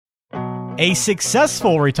A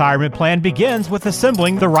successful retirement plan begins with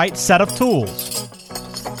assembling the right set of tools.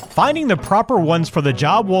 Finding the proper ones for the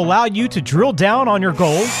job will allow you to drill down on your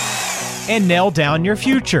goals and nail down your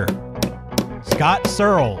future. Scott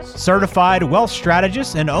Searles, certified wealth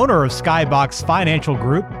strategist and owner of Skybox Financial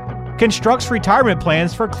Group, constructs retirement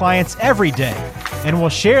plans for clients every day and will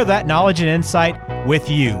share that knowledge and insight with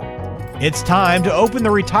you. It's time to open the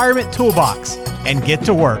retirement toolbox and get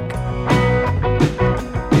to work.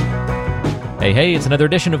 Hey, it's another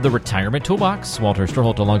edition of the Retirement Toolbox. Walter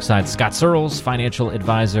Stroholt alongside Scott Searles, financial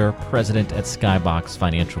advisor, president at Skybox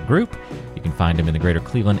Financial Group. You can find him in the greater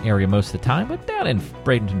Cleveland area most of the time, but down in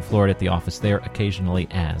Bradenton, Florida at the office there occasionally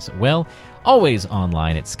as well. Always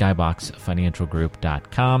online at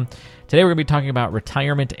skyboxfinancialgroup.com. Today we're going to be talking about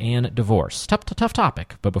retirement and divorce. Tough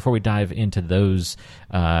topic, but before we dive into those,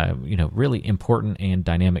 really important and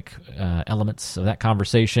dynamic elements of that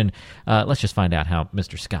conversation, let's just find out how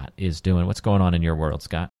Mr. Scott is doing. What's going on in your world,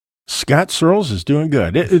 Scott? Scott Searles is doing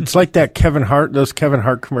good. It's like that those Kevin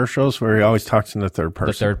Hart commercials where he always talks in the third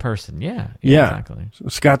person. The third person, yeah. Exactly.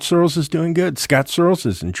 Scott Searles is doing good. Scott Searles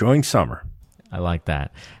is enjoying summer. I like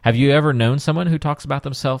that. Have you ever known someone who talks about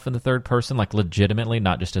themselves in the third person, like legitimately,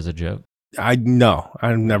 not just as a joke? I've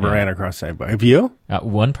never ran across anybody. Have you?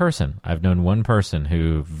 One person. I've known one person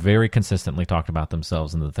who very consistently talked about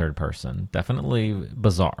themselves in the third person. Definitely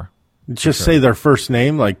bizarre. Just say their first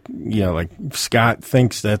name, like Scott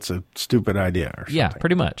thinks that's a stupid idea or something. Yeah,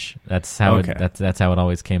 pretty much. That's how that's how it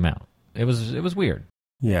always came out. It was weird.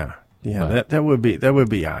 Yeah. That would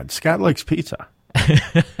be odd. Scott likes pizza.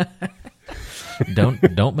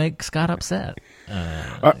 Don't make Scott upset.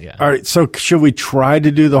 All right. So should we try to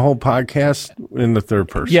do the whole podcast in the third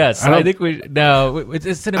person? Yes, I think we. No,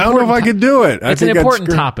 it's an important. I don't know if I could do it. It's an important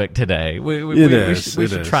topic today. We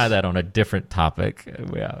should try that on a different topic.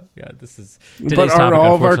 Yeah. This is. But aren't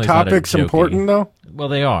all of our topics important though? Well,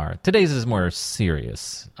 they are. Today's is more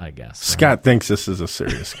serious, I guess. Scott thinks this is a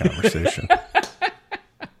serious conversation.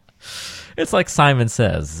 It's like Simon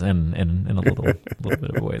Says, in a little bit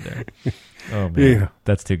of a way there. Oh man,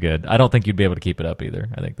 That's too good. I don't think you'd be able to keep it up either.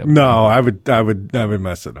 I think that. I would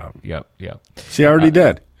mess it up. Yep. See, I already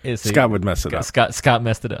did. Scott would mess it up. Scott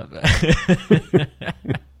messed it up.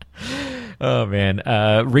 Oh man,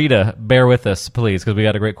 Rita, bear with us, please, because we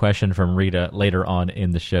got a great question from Rita later on in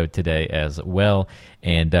the show today as well.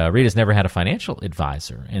 And Rita's never had a financial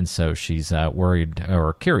advisor, and so she's worried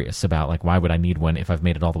or curious about why would I need one if I've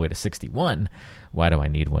made it all the way to 61? Why do I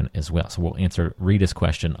need one as well? So we'll answer Rita's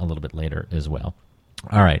question a little bit later as well.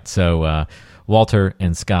 All right, so Walter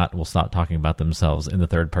and Scott will stop talking about themselves in the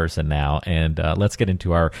third person now, and let's get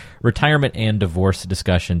into our retirement and divorce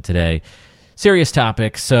discussion today. Serious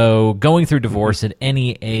topic. So going through divorce at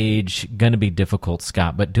any age, going to be difficult,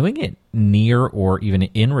 Scott, but doing it near or even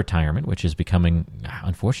in retirement, which is becoming,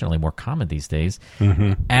 unfortunately, more common these days,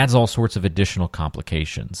 adds all sorts of additional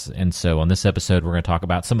complications. And so on this episode, we're going to talk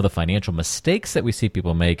about some of the financial mistakes that we see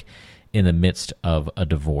people make in the midst of a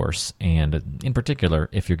divorce. And in particular,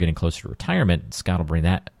 if you're getting closer to retirement, Scott will bring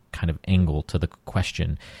that kind of angle to the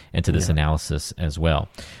question and to this analysis as well.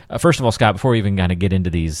 First of all, Scott, before we even kind of get into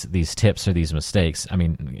these tips or these mistakes, I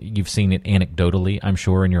mean, you've seen it anecdotally, I'm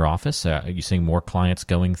sure, in your office. Are you seeing more clients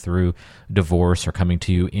going through divorce or coming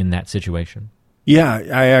to you in that situation? Yeah,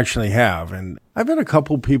 I actually have. And I've had a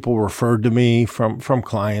couple people referred to me from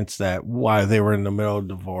clients that while they were in the middle of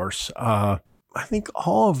divorce, I think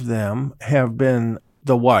all of them have been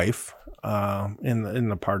the wife in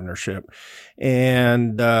the partnership,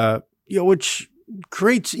 and which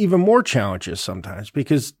creates even more challenges sometimes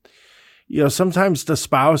because sometimes the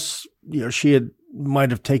spouse she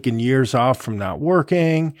might have taken years off from not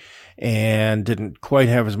working and didn't quite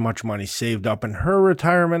have as much money saved up in her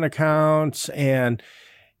retirement accounts, and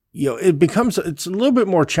it's a little bit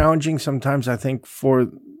more challenging sometimes, I think, for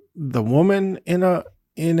the woman in a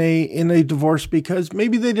divorce because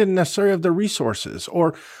maybe they didn't necessarily have the resources,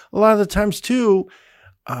 or a lot of the times too,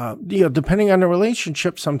 depending on the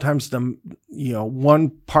relationship, sometimes the one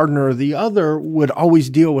partner or the other would always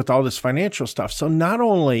deal with all this financial stuff. So not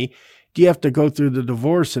only do you have to go through the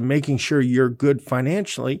divorce and making sure you're good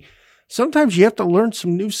financially, sometimes you have to learn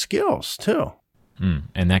some new skills too.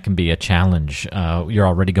 And that can be a challenge. You're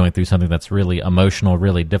already going through something that's really emotional,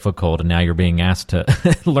 really difficult, and now you're being asked to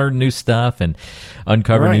learn new stuff and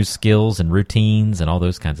uncover new skills and routines and all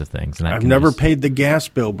those kinds of things. And I've never paid the gas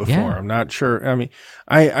bill before. Yeah. I'm not sure. I mean,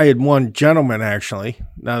 I had one gentleman, actually,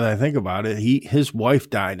 now that I think about it, his wife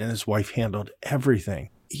died and his wife handled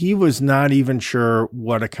everything. He was not even sure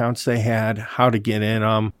what accounts they had, how to get in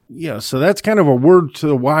them. So that's kind of a word to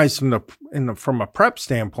the wise from a prep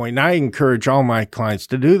standpoint. And I encourage all my clients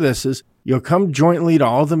to do this is You'll come jointly to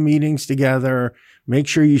all the meetings together. Make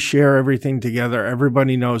sure you share everything together.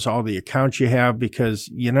 Everybody knows all the accounts you have, because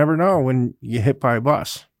you never know when you hit by a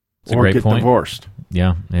bus or get divorced.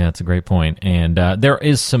 Yeah, it's a great point. And there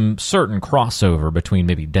is some certain crossover between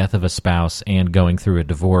maybe death of a spouse and going through a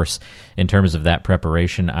divorce in terms of that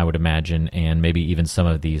preparation, I would imagine, and maybe even some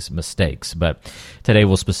of these mistakes. But today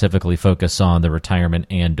we'll specifically focus on the retirement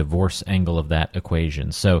and divorce angle of that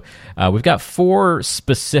equation. So we've got 4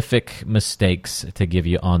 specific mistakes to give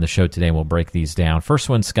you on the show today, and we'll break these down. First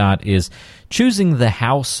one, Scott, is choosing the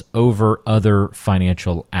house over other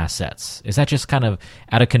financial assets. Is that just kind of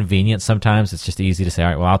out of convenience sometimes? It's just easy to say, all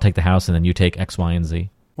right, well, I'll take the house and then you take X, Y, and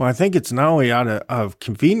Z. Well, I think it's not only out of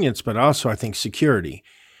convenience, but also I think security,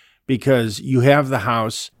 because you have the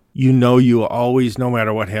house, you always, no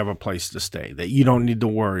matter what, have a place to stay, that you don't need to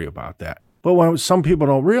worry about that. But what some people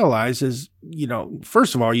don't realize is,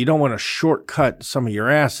 first of all, you don't want to shortcut some of your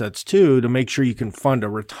assets too, to make sure you can fund a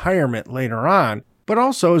retirement later on. But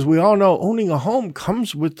also, as we all know, owning a home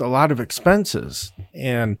comes with a lot of expenses,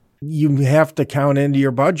 and you have to count into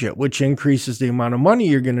your budget, which increases the amount of money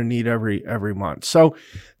you're going to need every month. So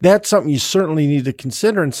that's something you certainly need to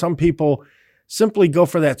consider. And some people simply go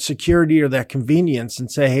for that security or that convenience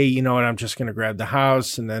and say, hey, you know what, I'm just going to grab the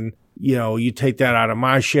house, and then, you take that out of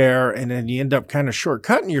my share, and then you end up kind of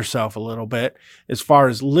shortcutting yourself a little bit as far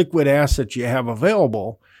as liquid assets you have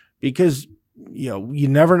available, because you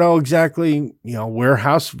never know exactly, where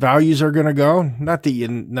house values are going to go. Not that you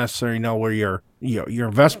necessarily know where your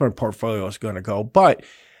investment portfolio is going to go, but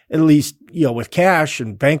at least, with cash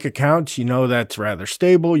and bank accounts, that's rather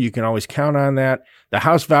stable. You can always count on that. The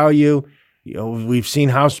house value, we've seen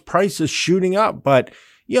house prices shooting up, but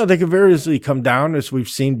they could very easily come down, as we've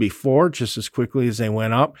seen before, just as quickly as they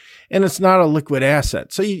went up. And it's not a liquid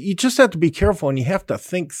asset. So you just have to be careful, and you have to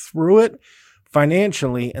think through it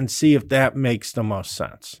financially and see if that makes the most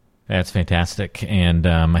sense. That's fantastic. And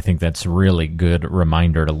I think that's a really good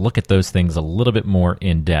reminder to look at those things a little bit more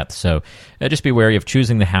in depth. So just be wary of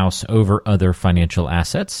choosing the house over other financial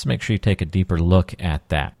assets. Make sure you take a deeper look at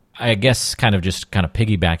that. I guess kind of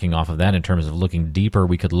piggybacking off of that, in terms of looking deeper,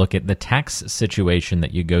 we could look at the tax situation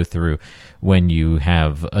that you go through when you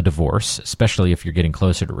have a divorce, especially if you're getting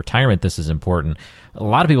closer to retirement. This is important. A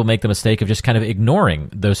lot of people make the mistake of just kind of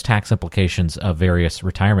ignoring those tax implications of various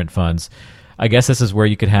retirement funds. I guess this is where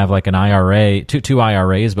you could have like an IRA, two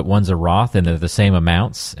IRAs, but one's a Roth, and they're the same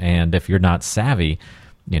amounts. And if you're not savvy,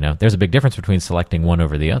 there's a big difference between selecting one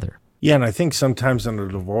over the other. Yeah, and I think sometimes in a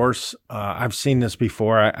divorce, I've seen this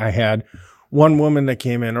before. I had one woman that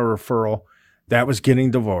came in, a referral, that was getting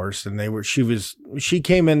divorced, and she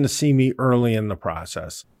came in to see me early in the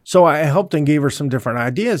process. So I helped and gave her some different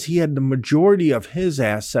ideas. He had the majority of his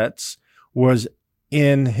assets was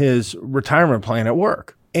in his retirement plan at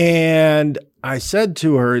work. And I said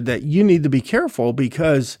to her that you need to be careful,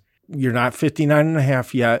 because you're not 59 and a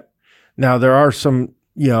half yet. Now, there are some,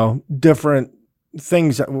 different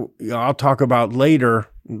things that I'll talk about later,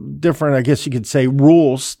 different, I guess you could say,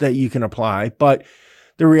 rules that you can apply. But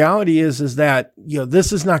the reality is that,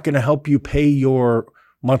 this is not going to help you pay your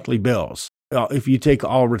monthly bills if you take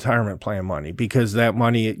all retirement plan money, because that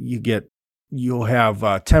money you'll have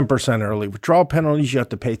 10% early withdrawal penalties. You have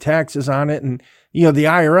to pay taxes on it. And, the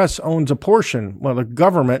IRS owns a portion. Well, the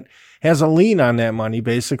government has a lien on that money,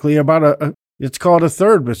 basically about it's called a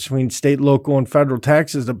third between state, local, and federal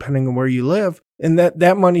taxes, depending on where you live. And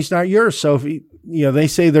that money's not yours. So if they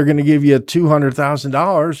say they're going to give you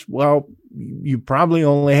 $200,000, well, you probably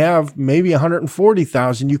only have maybe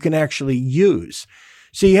 $140,000 you can actually use.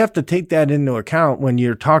 So you have to take that into account when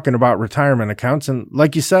you're talking about retirement accounts. And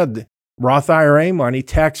like you said, Roth IRA money,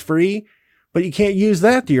 tax-free, but you can't use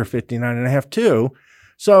that to your 59 and a half too.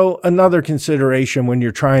 So another consideration when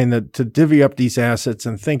you're trying to divvy up these assets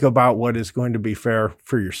and think about what is going to be fair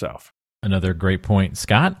for yourself. Another great point,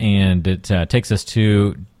 Scott, and it takes us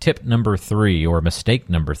to tip number 3, or mistake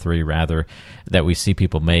number 3, rather, that we see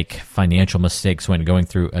people make: financial mistakes when going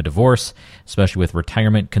through a divorce, especially with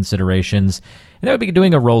retirement considerations. And that would be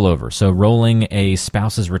doing a rollover, so rolling a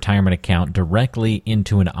spouse's retirement account directly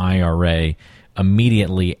into an IRA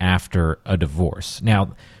immediately after a divorce.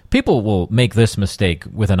 Now, people will make this mistake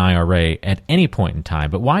with an IRA at any point in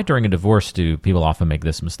time, but why during a divorce do people often make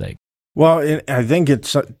this mistake? Well, I think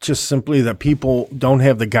it's just simply that people don't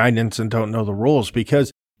have the guidance and don't know the rules,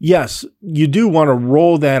 because yes, you do want to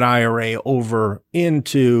roll that IRA over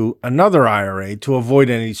into another IRA to avoid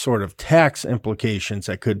any sort of tax implications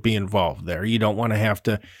that could be involved there. You don't want to have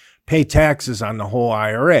to pay taxes on the whole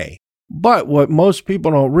IRA. But what most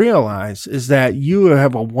people don't realize is that you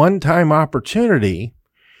have a one-time opportunity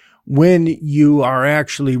when you are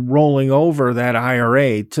actually rolling over that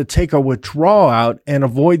IRA to take a withdrawal out and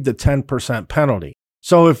avoid the 10% penalty.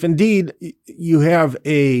 So if indeed you have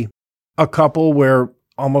a couple where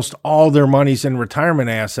almost all their money's in retirement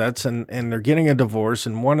assets and they're getting a divorce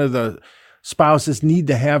and one of the spouses need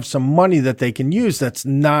to have some money that they can use that's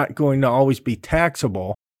not going to always be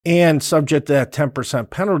taxable and subject to that 10%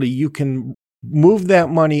 penalty, you can move that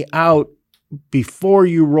money out before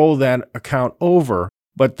you roll that account over.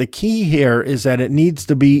 But the key here is that it needs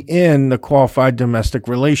to be in the Qualified Domestic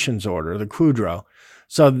Relations Order, the QDRO.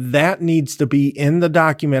 So that needs to be in the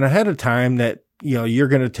document ahead of time that, you're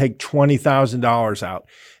going to take $20,000 out.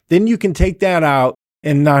 Then you can take that out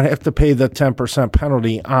and not have to pay the 10%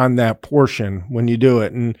 penalty on that portion when you do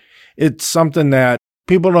it. And it's something that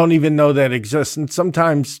people don't even know that exists. And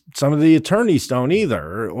sometimes some of the attorneys don't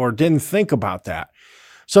either, or didn't think about that.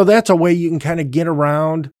 So that's a way you can kind of get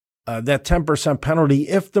around that 10% penalty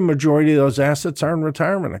if the majority of those assets are in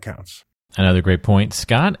retirement accounts. Another great point,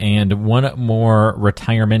 Scott. And one more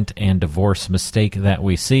retirement and divorce mistake that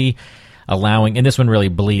we see, and this one really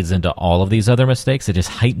bleeds into all of these other mistakes, it just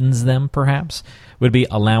heightens them perhaps, would be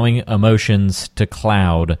allowing emotions to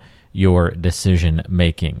cloud your decision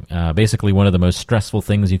making. Basically, one of the most stressful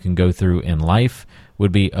things you can go through in life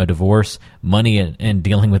would be a divorce. Money and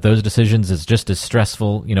dealing with those decisions is just as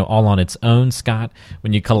stressful, all on its own, Scott.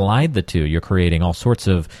 When you collide the two, you're creating all sorts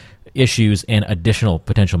of issues and additional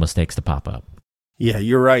potential mistakes to pop up. Yeah,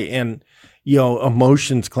 you're right. And,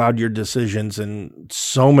 emotions cloud your decisions in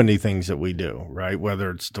so many things that we do, right? Whether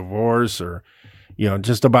it's divorce or,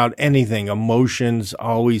 just about anything, emotions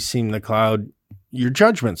always seem to cloud your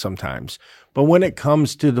judgment sometimes. But when it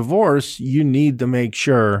comes to divorce, you need to make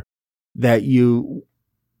sure that you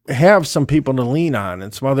have some people to lean on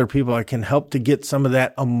and some other people that can help to get some of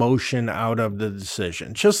that emotion out of the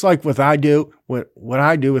decision. Just like what I do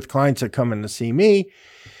with clients that come in to see me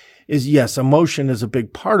is, yes, emotion is a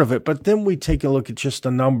big part of it, but then we take a look at just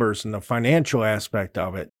the numbers and the financial aspect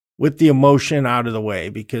of it with the emotion out of the way,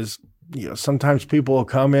 because, sometimes people will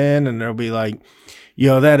come in and they'll be like,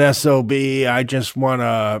 that SOB, I just want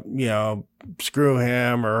to, screw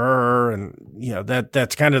him or her. And,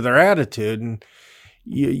 that's kind of their attitude. And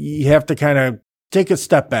you have to kind of take a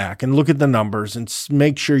step back and look at the numbers and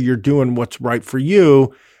make sure you're doing what's right for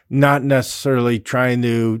you, not necessarily trying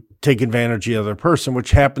to take advantage of the other person,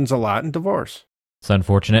 which happens a lot in divorce. It's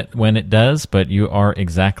unfortunate when it does, but you are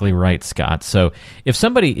exactly right, Scott. So if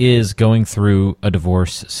somebody is going through a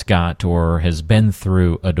divorce, Scott, or has been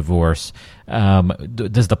through a divorce,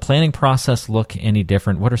 does the planning process look any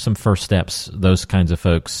different? What are some first steps those kinds of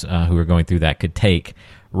folks who are going through that could take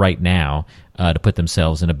right now to put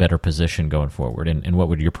themselves in a better position going forward? And what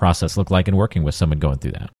would your process look like in working with someone going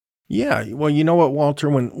through that? Yeah, well, you know what, Walter,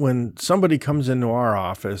 when somebody comes into our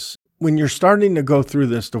office, when you're starting to go through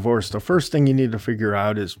this divorce, the first thing you need to figure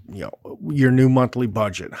out is, your new monthly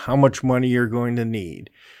budget, how much money you're going to need,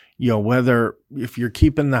 whether if you're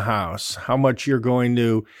keeping the house, how much you're going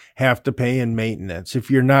to have to pay in maintenance. If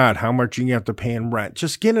you're not, how much you have to pay in rent.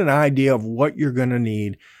 Just get an idea of what you're going to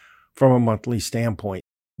need from a monthly standpoint.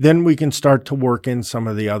 Then we can start to work in some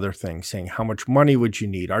of the other things, saying how much money would you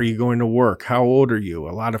need? Are you going to work? How old are you?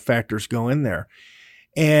 A lot of factors go in there.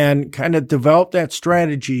 And kind of develop that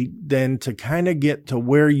strategy then to kind of get to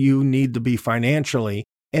where you need to be financially,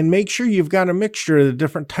 and make sure you've got a mixture of the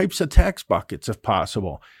different types of tax buckets if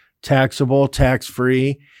possible. Taxable,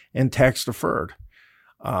 tax-free, and tax-deferred,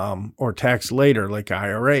 or tax later like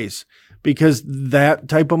IRAs, because that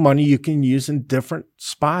type of money you can use in different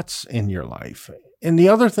spots in your life. And the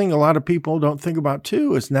other thing a lot of people don't think about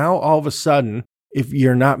too is now all of a sudden, if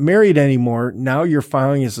you're not married anymore, now you're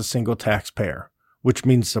filing as a single taxpayer, which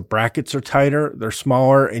means the brackets are tighter, they're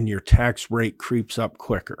smaller, and your tax rate creeps up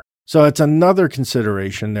quicker. So it's another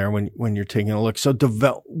consideration there when you're taking a look. So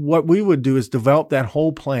what we would do is develop that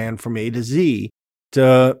whole plan from A to Z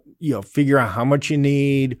to figure out how much you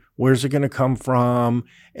need, where's it going to come from,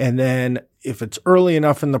 and then if it's early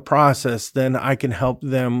enough in the process, then I can help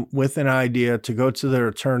them with an idea to go to their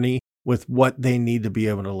attorney with what they need to be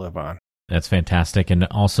able to live on. That's fantastic, and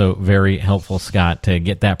also very helpful, Scott, to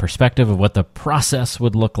get that perspective of what the process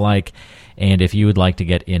would look like. And if you would like to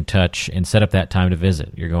get in touch and set up that time to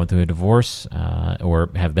visit, you're going through a divorce or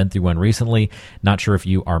have been through one recently, not sure if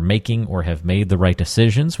you are making or have made the right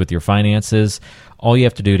decisions with your finances, all you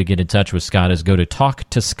have to do to get in touch with Scott is go to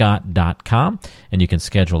talktoscott.com, and you can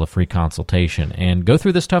schedule a free consultation and go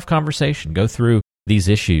through this tough conversation, go through these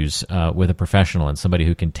issues with a professional and somebody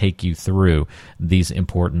who can take you through these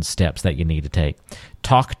important steps that you need to take.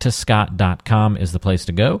 TalkToScott.com is the place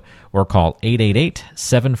to go, or call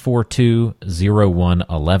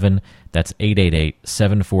 888-742-0111. That's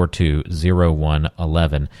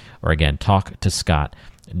 888-742-0111. Or again,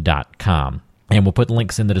 TalkToScott.com. And we'll put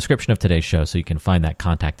links in the description of today's show so you can find that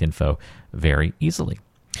contact info very easily.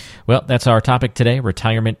 Well, that's our topic today,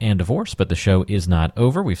 retirement and divorce, but the show is not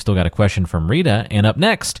over. We've still got a question from Rita, and up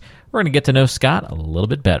next, we're going to get to know Scott a little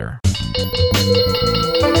bit better.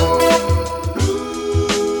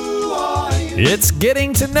 It's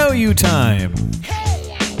getting to know you time.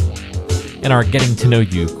 And our getting to know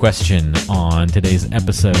you question on today's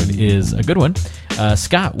episode is a good one.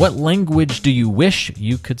 Scott, what language do you wish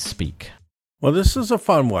you could speak? Well, this is a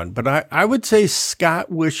fun one, but I would say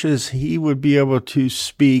Scott wishes he would be able to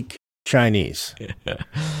speak Chinese.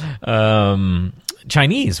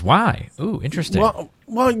 Chinese, why? Ooh, interesting. Well,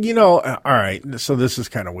 all right, so this is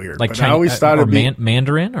kind of weird. Like but Chinese, I always thought it'd be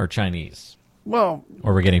Mandarin or Chinese? Well,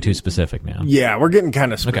 or we're getting too specific now. Yeah, we're getting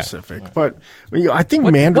kind of specific. Okay. But I think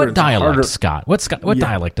Mandarin. What dialect, harder. Scott? What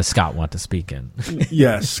dialect does Scott want to speak in?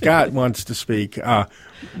 Yes, Scott wants to speak.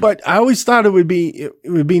 But I always thought it would be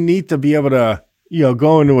neat to be able to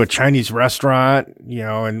go into a Chinese restaurant,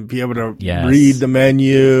 and be able to read the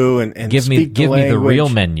menu and give me the real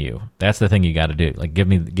menu. That's the thing you got to do. Like give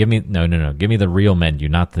me give me the real menu,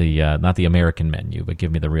 not the American menu, but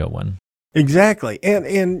give me the real one. Exactly,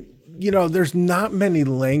 and. There's not many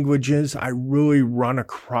languages I really run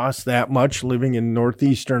across that much living in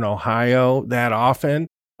Northeastern Ohio that often.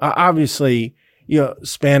 Obviously,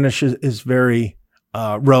 Spanish is very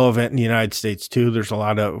relevant in the United States too. There's a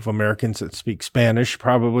lot of Americans that speak Spanish,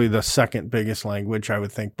 probably the second biggest language I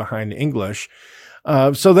would think behind English.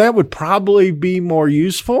 So that would probably be more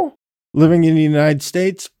useful living in the United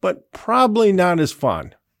States, but probably not as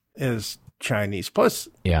fun as Chinese. Plus,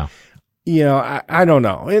 yeah. I don't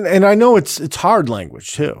know. And I know it's hard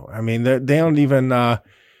language too. I mean, they don't even, I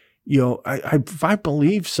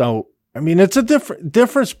believe so. I mean, it's a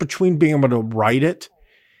difference between being able to write it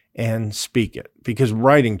and speak it, because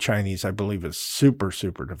writing Chinese, I believe, is super,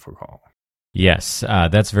 super difficult. Yes,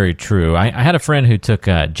 that's very true. I had a friend who took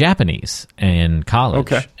Japanese in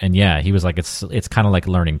college. Okay. And he was like, it's kind of like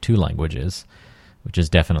learning two languages, which is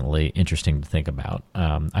definitely interesting to think about.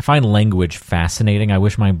 I find language fascinating. I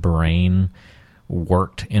wish my brain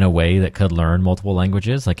worked in a way that could learn multiple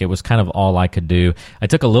languages. Like it was kind of all I could do. I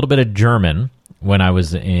took a little bit of German when I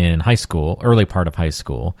was in high school, early part of high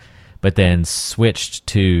school, but then switched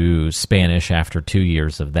to Spanish after 2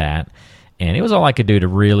 years of that. And it was all I could do to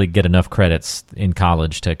really get enough credits in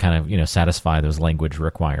college to kind of, satisfy those language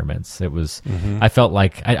requirements. It was, I felt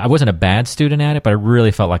like I wasn't a bad student at it, but I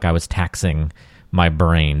really felt like I was taxing my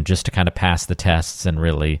brain just to kind of pass the tests and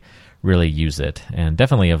really, really use it. And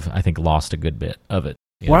definitely have, I think, lost a good bit of it.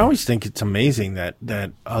 Well, I always think it's amazing that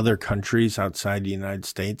other countries outside the United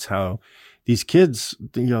States, how these kids,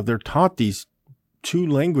 they're taught these two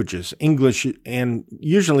languages, English and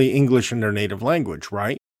usually English in their native language,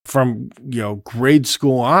 right? From, grade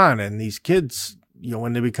school on. And these kids,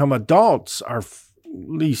 when they become adults are at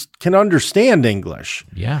least can understand English.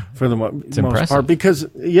 Yeah. For the most part, because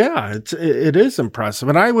it is impressive.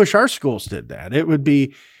 And I wish our schools did that. It would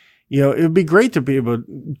be, it would be great to be able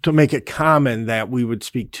to make it common that we would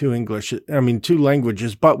speak two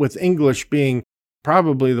languages, but with English being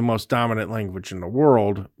probably the most dominant language in the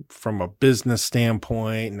world from a business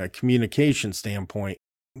standpoint and a communication standpoint.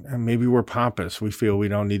 And maybe we're pompous. We feel we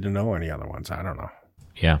don't need to know any other ones. I don't know.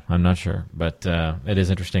 Yeah, I'm not sure, but it is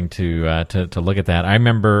interesting to look at that. I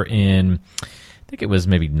remember I think it was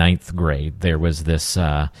maybe 9th grade, there was this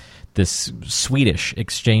Swedish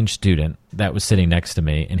exchange student that was sitting next to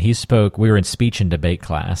me, and we were in speech and debate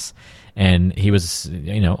class, and he was,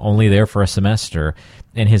 only there for a semester,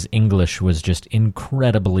 and his English was just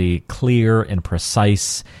incredibly clear and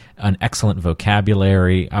precise, an excellent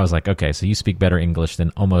vocabulary. I was like, okay, so you speak better English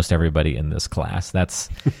than almost everybody in this class. That's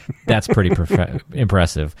pretty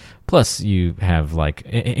impressive. Plus, you have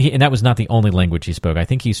and that was not the only language he spoke. I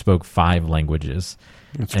think he spoke 5 languages.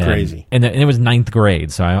 It's crazy. And it was 9th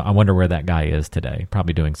grade, so I wonder where that guy is today.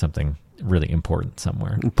 Probably doing something really important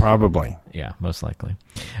somewhere. Probably. Yeah, most likely.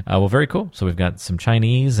 Well, very cool. So we've got some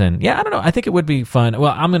Chinese, and I don't know. I think it would be fun.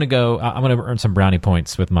 Well, I'm going to earn some brownie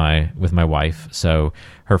points with my wife. So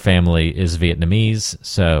her family is Vietnamese,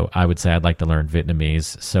 so I would say I'd like to learn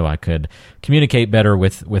Vietnamese so I could communicate better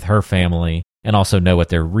with her family and also know what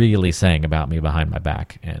they're really saying about me behind my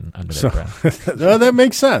back and under their breath. Well, that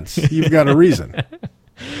makes sense. You've got a reason.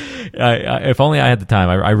 If only I had the time.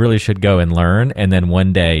 I really should go and learn. And then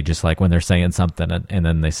one day, just like when they're saying something, and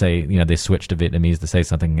then they say, they switch to Vietnamese to say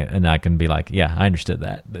something, and I can be like, yeah, I understood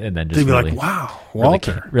that. And then just They'd be really, like, wow,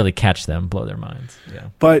 Walter. really catch them, blow their minds. Yeah.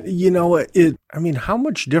 But how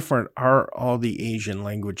much different are all the Asian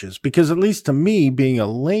languages? Because at least to me, being a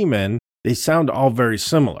layman, they sound all very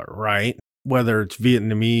similar, right? Whether it's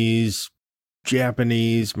Vietnamese,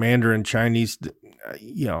 Japanese, Mandarin, Chinese,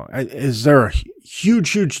 is there a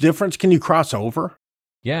huge difference? Can you cross over?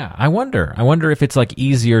 Yeah, I wonder if it's like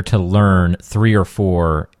easier to learn 3 or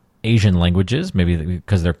 4 Asian languages, maybe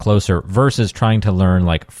because they're closer, versus trying to learn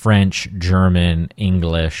like French, German,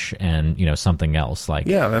 English, and something else. Like,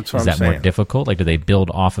 yeah, that's what is I'm that saying. more difficult? Like, do they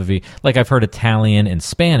build off of like I've heard Italian and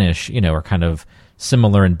Spanish, are kind of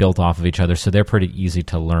similar and built off of each other, so they're pretty easy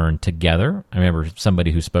to learn together. I remember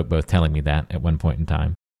somebody who spoke both telling me that at one point in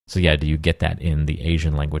time. So yeah, do you get that in the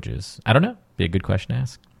Asian languages? I don't know. Be a good question to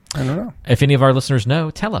ask. I don't know. If any of our listeners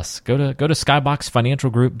know, tell us. Go to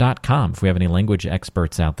skyboxfinancialgroup.com. If we have any language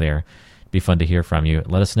experts out there, it'd be fun to hear from you.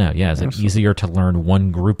 Let us know. Yeah, is it easier to learn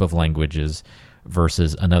one group of languages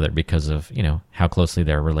versus another because of, how closely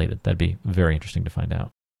they're related? That'd be very interesting to find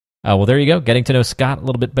out. Well, there you go. Getting to know Scott a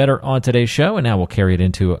little bit better on today's show, and now we'll carry it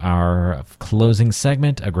into our closing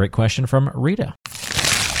segment. A great question from Rita.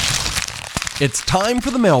 It's time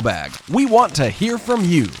for the mailbag. We want to hear from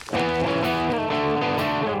you.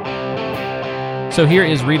 So here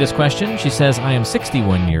is Rita's question. She says, I am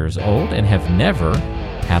 61 years old and have never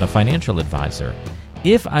had a financial advisor.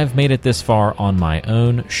 If I've made it this far on my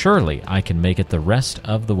own, surely I can make it the rest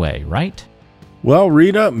of the way, right? Well,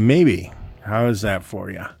 Rita, maybe. How is that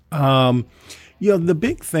for you? The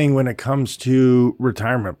big thing when it comes to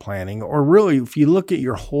retirement planning, or really if you look at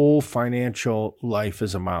your whole financial life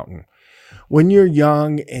as a mountain, when you're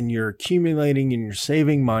young and you're accumulating and you're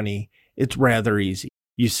saving money, it's rather easy.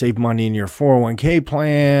 You save money in your 401k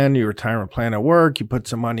plan, your retirement plan at work, you put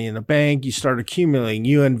some money in the bank, you start accumulating,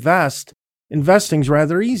 you invest. Investing's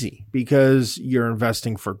rather easy because you're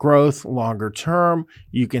investing for growth, longer term,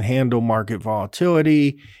 you can handle market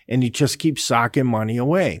volatility, and you just keep socking money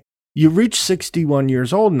away. You reach 61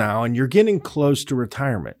 years old now and you're getting close to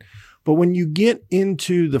retirement. But when you get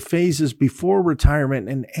into the phases before retirement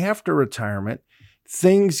and after retirement,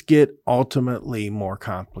 things get ultimately more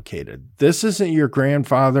complicated. This isn't your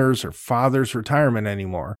grandfather's or father's retirement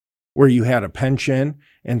anymore, where you had a pension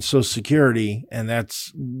and Social Security, and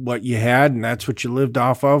that's what you had, and that's what you lived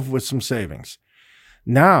off of with some savings.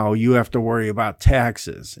 Now you have to worry about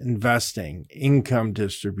taxes, investing, income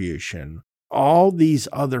distribution, all these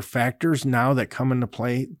other factors now that come into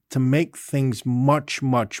play to make things much,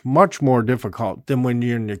 much, much more difficult than when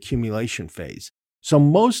you're in the accumulation phase. So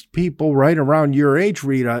most people right around your age,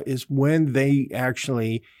 Rita, is when they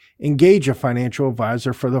actually engage a financial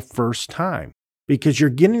advisor for the first time, because you're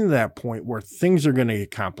getting to that point where things are going to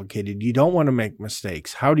get complicated. You don't want to make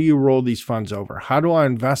mistakes. How do you roll these funds over? How do I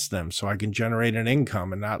invest them so I can generate an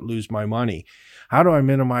income and not lose my money? How do I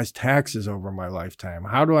minimize taxes over my lifetime?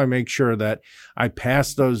 How do I make sure that I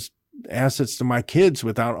pass those assets to my kids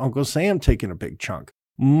without Uncle Sam taking a big chunk?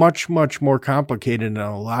 Much, much more complicated and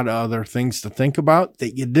a lot of other things to think about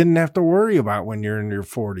that you didn't have to worry about when you're in your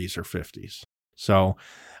 40s or 50s. So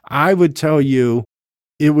I would tell you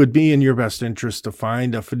it would be in your best interest to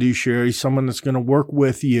find a fiduciary, someone that's going to work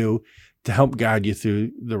with you to help guide you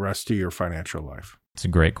through the rest of your financial life. It's a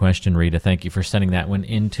great question, Rita. Thank you for sending that one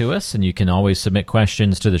in to us. And you can always submit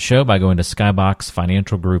questions to the show by going to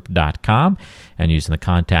skyboxfinancialgroup.com and using the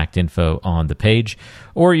contact info on the page.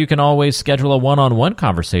 Or you can always schedule a one-on-one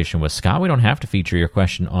conversation with Scott. We don't have to feature your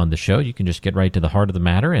question on the show. You can just get right to the heart of the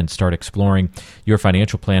matter and start exploring your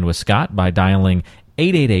financial plan with Scott by dialing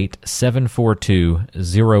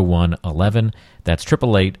 888-742-0111. That's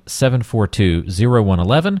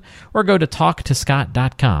 888-742-0111. Or go to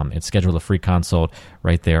talktoscott.com and schedule a free consult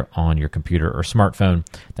right there on your computer or smartphone.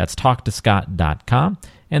 That's talktoscott.com.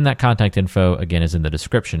 And that contact info, again, is in the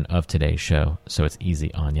description of today's show, so it's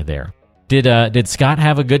easy on you there. Did Scott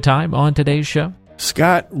have a good time on today's show?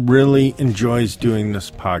 Scott really enjoys doing this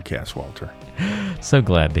podcast, Walter. So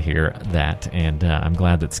glad to hear that, and I'm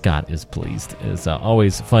glad that Scott is pleased. It's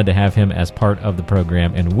always fun to have him as part of the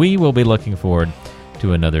program, and we will be looking forward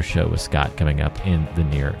to another show with Scott coming up in the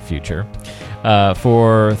near future.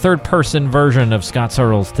 For third-person version of Scott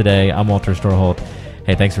Searles today, I'm Walter Storholt.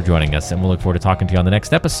 Hey, thanks for joining us, and we'll look forward to talking to you on the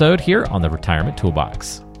next episode here on the Retirement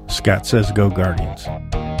Toolbox. Scott says go Guardians.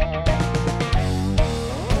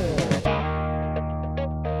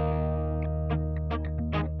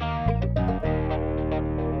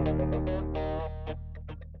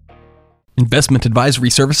 Investment advisory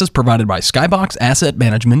services provided by Skybox Asset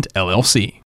Management, LLC.